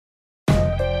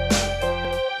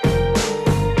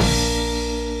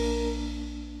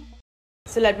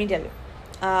So let me tell you,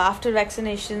 after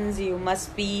vaccinations, you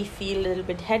must be feel a little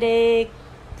bit headache,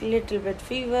 little bit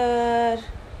fever,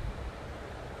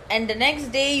 and the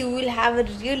next day you will have a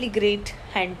really great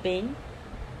hand pain.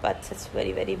 But it's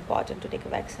very important to take a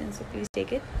vaccine, so please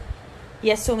take it.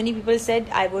 Yes, so many people said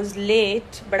I was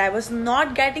late, but I was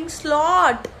not getting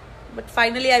slot. But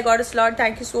finally, I got a slot.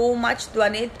 Thank you so much,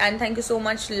 Dwanit, and thank you so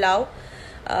much, Love.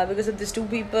 Because of these two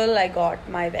people, I got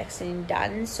my vaccine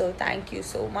done. So thank you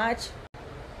so much.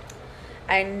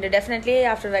 And definitely,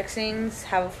 after vaccines,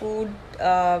 have a food,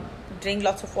 drink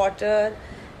lots of water,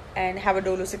 and have a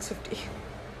Dolo 650.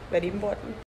 Very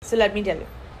important. So let me tell you,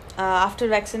 after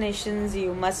vaccinations,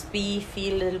 you must be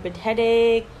feel a little bit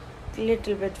headache,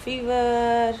 little bit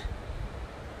fever,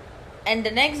 and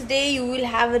the next day you will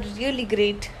have a really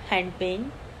great hand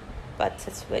pain. But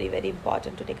it's very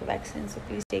important to take a vaccine, so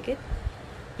please take it.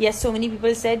 Yes, so many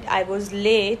people said I was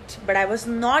late, but I was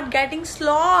not getting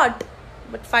slot.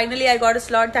 But finally, I got a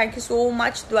slot. Thank you so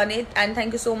much, Dwanit, and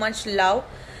thank you so much, Love.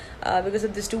 Because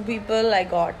of these two people, I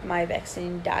got my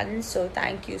vaccine done. So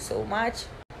thank you so much.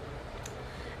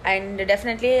 And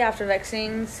definitely, after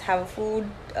vaccines, have a food,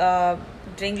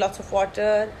 drink lots of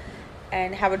water,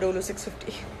 and have a Dolo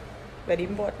 650. Very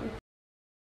important.